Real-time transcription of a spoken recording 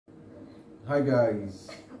Hi guys,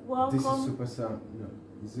 Welcome. this is Super Sam. No,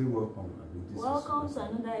 is it welcome? I mean, Welcome to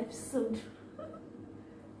another episode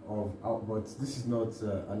of out, but this is not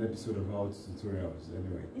an episode of how tutorials.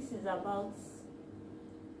 Anyway, this is about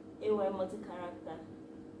AYMultiCharacter.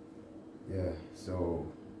 Yeah. So.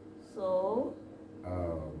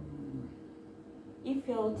 You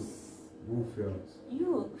felt. Who felt?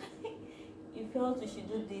 You. You felt we should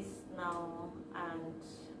do this now, and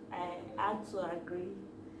I had to agree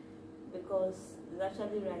because it's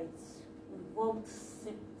actually right. We worked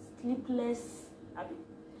sleepless.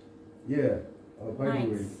 Yeah. By the way,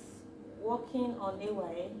 nights working on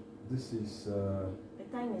AY. This is. The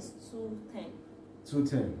time is 2:10.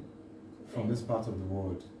 2:10 from this part of the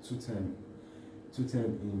world. 2:10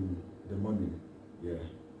 in the morning. Yeah.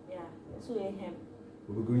 Yeah. 2 a.m.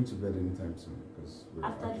 We'll be going to bed anytime soon because we're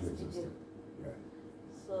after actually this video. exhausted. Yeah.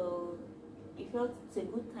 So it felt it's a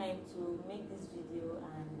good time to make this video,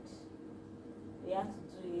 and we have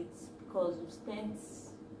to do it because we've spent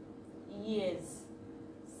years,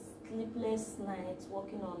 sleepless nights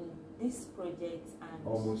working on this project, and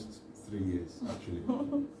almost 3 years actually.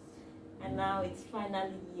 and now it's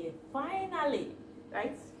finally here. Finally,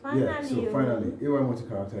 right? Finally. Yeah. So finally,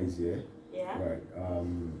 AYMultiCharacter is here. Yeah. Right.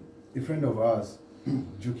 A friend of ours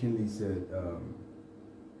jokingly said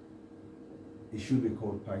it should be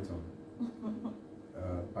called Python.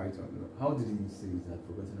 Python. How did he say it? I've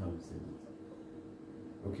forgotten how he said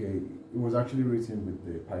it. Okay, it was actually written with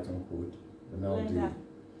the Python code, but now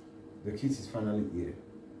the kit is finally here,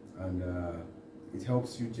 and it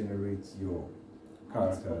helps you generate your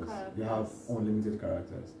characters. You have unlimited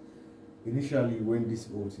characters. Initially, when this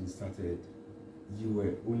whole thing started, you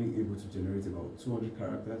were only able to generate about 200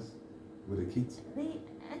 characters with a kit.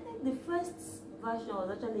 I think the first version was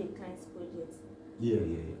actually a client's project. Yeah.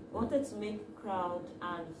 Wanted to make crowd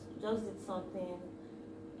and just did something,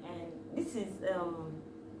 and this is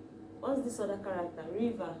what's this other character?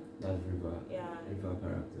 River. That's River. Yeah. River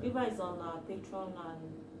character. River is on our Patreon, and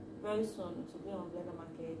very soon to be on Blender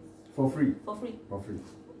Market. For free. For free. For free.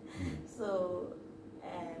 So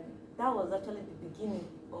that was actually the beginning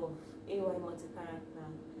of AYMultiCharacter,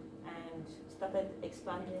 and started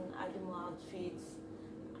expanding, adding more outfits,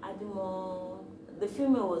 adding more. The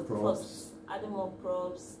female was the first. Adding more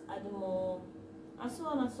props, adding more, and so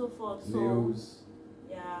on and so forth. Nails.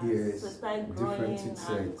 So yeah, yes, so it started growing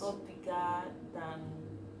and got bigger than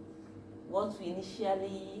what we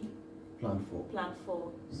initially planned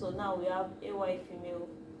for. So now we have AYFemale,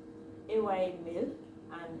 AYMale,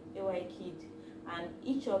 and AYKid, and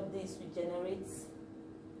each of these will generate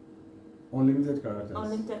unlimited characters.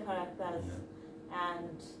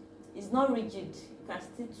 And it's not rigid. You can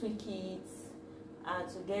still tweak it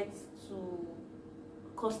to get to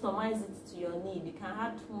customize it to your need. You can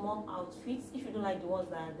add more outfits. If you don't like the ones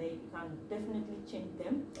that are there, you can definitely change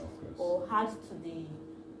them, or add to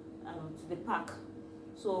the pack.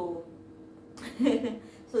 So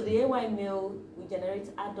so the AYMale will generate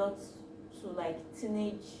adults to like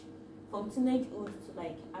from teenagehood to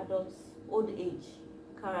like adults, old age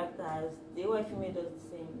characters. The AYFemale does the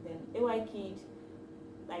same. Then AYKid,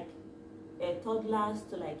 like toddlers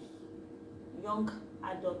to like young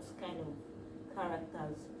adult kind of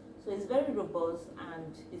characters. So it's very robust,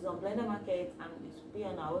 and it's on Blender Market, and it will be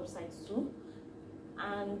on our website soon.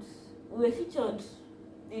 And we were featured.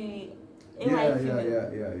 The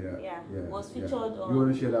AYFemale was featured on. You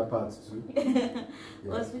want to share that part too?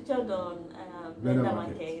 Was featured on Blender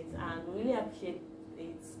Market, and we really appreciate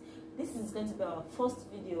it. This is going to be our first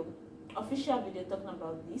video, official video talking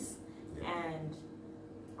about this, and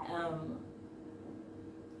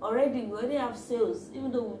we already have sales,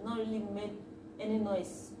 even though we've not really made any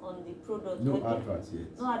noise on the product. No adverts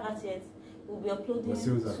yet. No adverts yet. We'll be uploading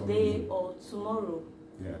today or tomorrow.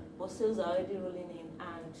 Yeah. But sales are already rolling in,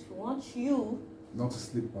 and we want you not to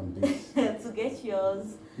sleep on this. to get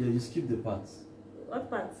yours. Yeah, you skip the parts. What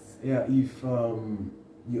parts? Yeah, if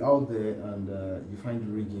you're out there and you find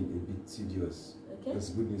rigging a bit tedious, that's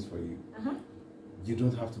good news for you. You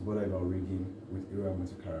don't have to bother about rigging with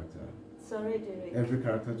AYMultiCharacter. It's already rigged. Every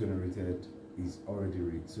character generated is already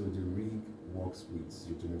rigged, so the rig works with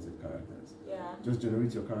your generated characters. Yeah. Just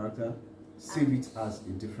generate your character, save it as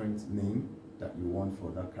a different name that you want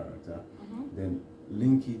for that character, then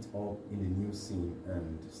link it up in a new scene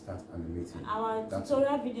and start animating. Our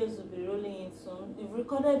tutorial videos will be rolling in soon. We've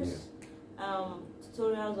recorded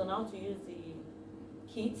tutorials on how to use the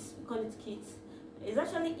kits. We call it kits. It's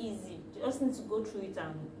actually easy. You just need to go through it,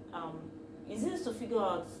 and it's easy to figure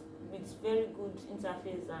out with very good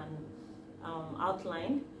interface and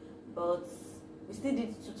outline. But we still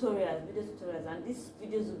did tutorials, video tutorials, and these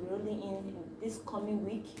videos will be rolling in this coming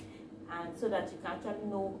week, and so that you can actually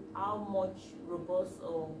know how much robust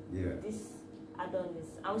or this add-on is.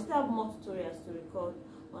 And we still have more tutorials to record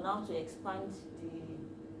on how to expand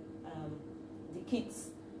the kits,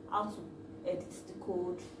 how to edit the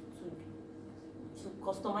code, to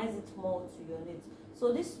customize it more to your needs.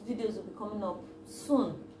 So these videos will be coming up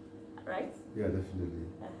soon, right? Yeah, definitely.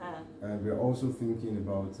 And we're also thinking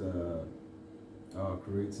about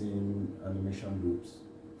creating animation loops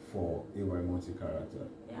for AYMultiCharacter.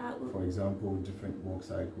 Yeah. For example, different work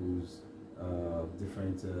cycles,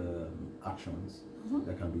 different actions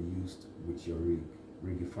that can be used with your rig.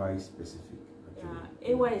 Rigify specific. Actually.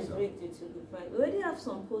 Yeah, AY is rigged with Rigify. We already have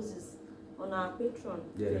some poses on our Patreon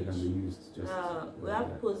page. They can be used. Just we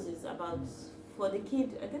have poses about for the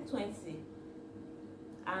kid, I think 20,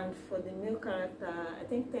 and for the male character, I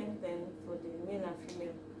think 10 for the male and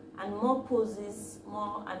female. And more poses,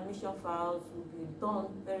 more animation files will be done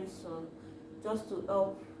very soon, just to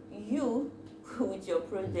help you with your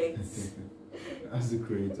projects as the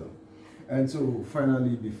creator. And so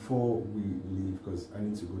finally, before we leave, because I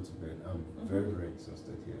need to go to bed, I'm very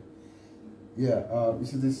exhausted here. Yeah, you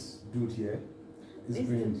see this dude here? It's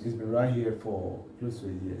been right here for close to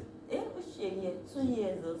a year. Yeah, which year? 2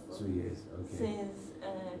 years or so. 2 years, okay. Since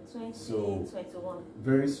 2021. So,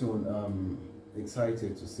 very soon, I'm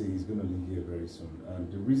excited to say he's going to leave here very soon. And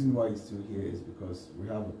the reason why he's still here is because we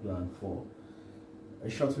have a plan for a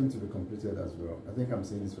short film to be completed as well. I think I'm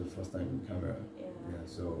saying this for the first time in camera. Yeah,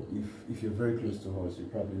 so if you're very close to us, you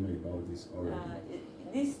probably know about this already.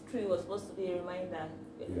 This tree was supposed to be a reminder.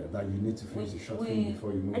 Yeah, that you need to finish the short film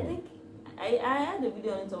before you move on. I think I had a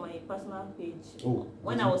video on it on my personal page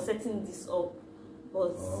when I was setting this up,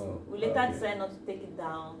 but we later decided not to take it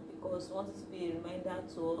down because we wanted to be a reminder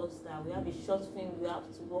to us that we have a short film we have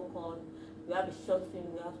to work on, we have a short film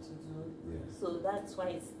we have to do. So that's why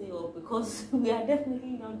it's still up, because we are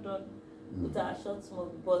definitely not done with our short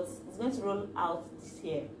movie, but it's going to roll out this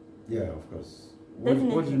year. Yeah, of course.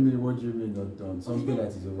 Definitely. What do you mean not done? Something that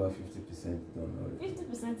is over 50% done already.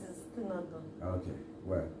 50% is still not done. Okay,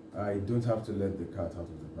 well, I don't have to let the cat out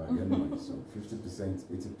of the bag anyway, so 50%,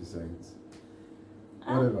 80%,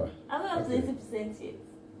 whatever. I'm not up to 80% yet.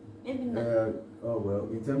 Maybe not. Oh well,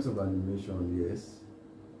 in terms of animation, yes.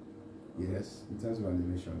 Yes, in terms of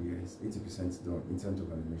animation, yes. 80% done in terms of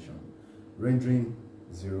animation. Rendering,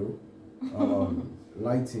 0.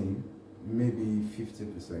 Lighting, maybe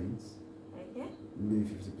 50%. Okay. Maybe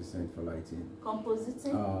 50% for lighting.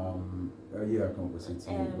 Compositing? Yeah,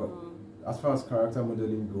 compositing. But as far as character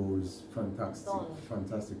modeling goes,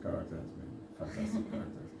 fantastic characters, man. Fantastic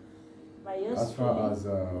characters. As far as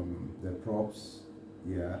the props,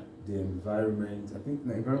 yeah, the environment, I think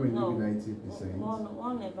the environment maybe 90%.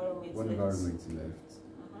 One environment left.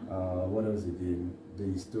 What else again?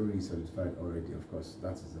 The story is solidified already, of course.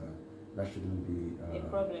 That shouldn't be a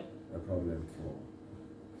problem for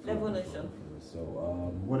Levonotion. So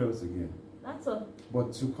what else again? That's all.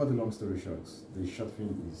 But to cut the long story short, the short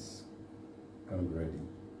film is kind of ready.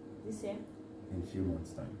 This year? In a few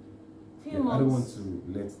months' time. Few months. I don't want to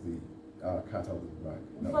let the cat out of the bag.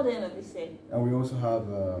 Before the end of this year. And we also have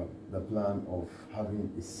the plan of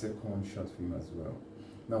having a second short film as well.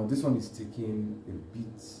 Now this one is taking a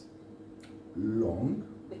bit long.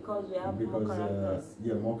 Because we have more characters.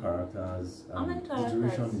 Yeah, more characters. How many characters? The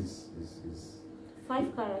duration is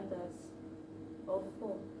 5 characters. Or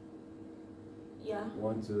 4. Yeah.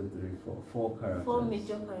 1, 2, 3, 4. 4 characters. 4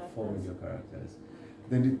 major characters. 4 major characters.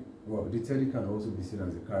 Then the Teddy can also be seen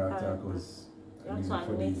as a character because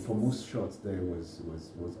for most shots there was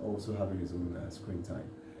also having his own screen time.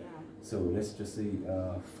 Yeah. So let's just say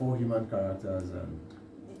 4 human characters and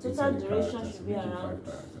the total duration should be around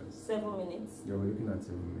 7 minutes. Yeah, we're looking at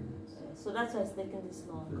 7 minutes. So that's why it's taking this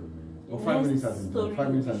long. 7 minutes. Well, 5 minutes has been done. 5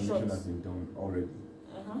 minutes animation has been done already.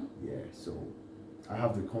 Yeah, so I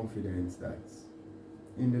have the confidence that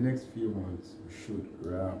in the next few months we should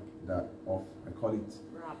wrap that off. I call it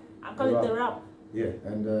the wrap. Yeah,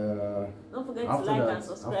 and don't forget to like and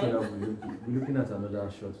subscribe. After that, we're looking at another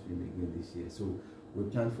short film again this year. So we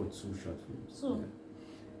plan for 2 short films. Yeah.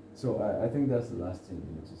 So I think that's the last thing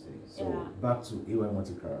we need to say. So back to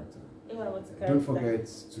AYMultiCharacter. Don't forget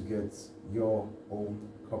to get your own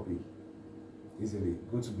copy easily.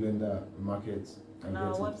 Go to Blender Market and get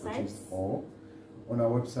it purchased, or on our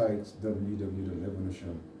website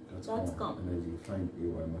www.levonotion.com, and then you'll find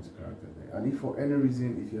AYMultiCharacter there. And if for any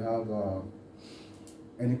reason, if you have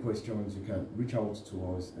any questions, you can reach out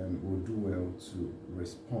to us and we'll do well to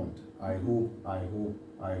respond. I hope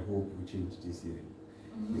we change this year.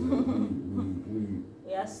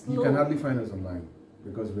 We are slow. You can hardly find us online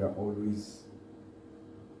because we are always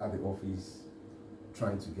at the office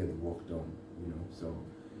trying to get the work done, you know. So,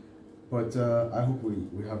 but I hope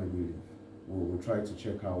we have a new leaf. We'll try to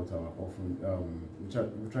check out our often.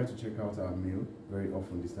 We'll try to check out our mail very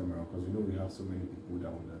often this time around, because we know we have so many people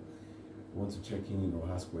that want to check in or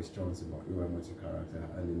ask questions about AYMultiCharacter,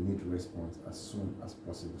 and they need response as soon as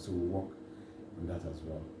possible. So we'll work on that as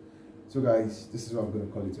well. So guys, this is what I'm going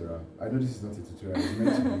to call it a wrap. I know this is not a tutorial, it's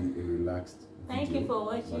meant to be a relaxed Thank video, you for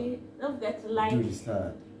watching. Don't forget to like. Do this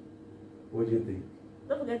hard. What do you think?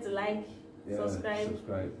 Don't forget to like,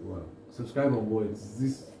 subscribe. Wow. Subscribe on what? Is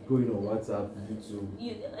this going on WhatsApp, YouTube,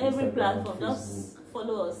 every Instagram, platform? Facebook? Just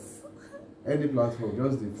follow us. Any platform,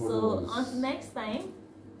 just the follow us. So until next time.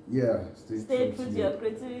 Yeah, stay true to your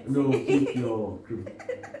creativity. No, keep your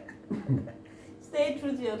stay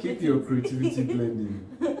true to your creativity. Keep your creativity blending.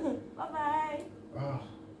 Bye bye.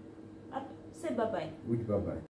 Say bye bye. Which bye bye?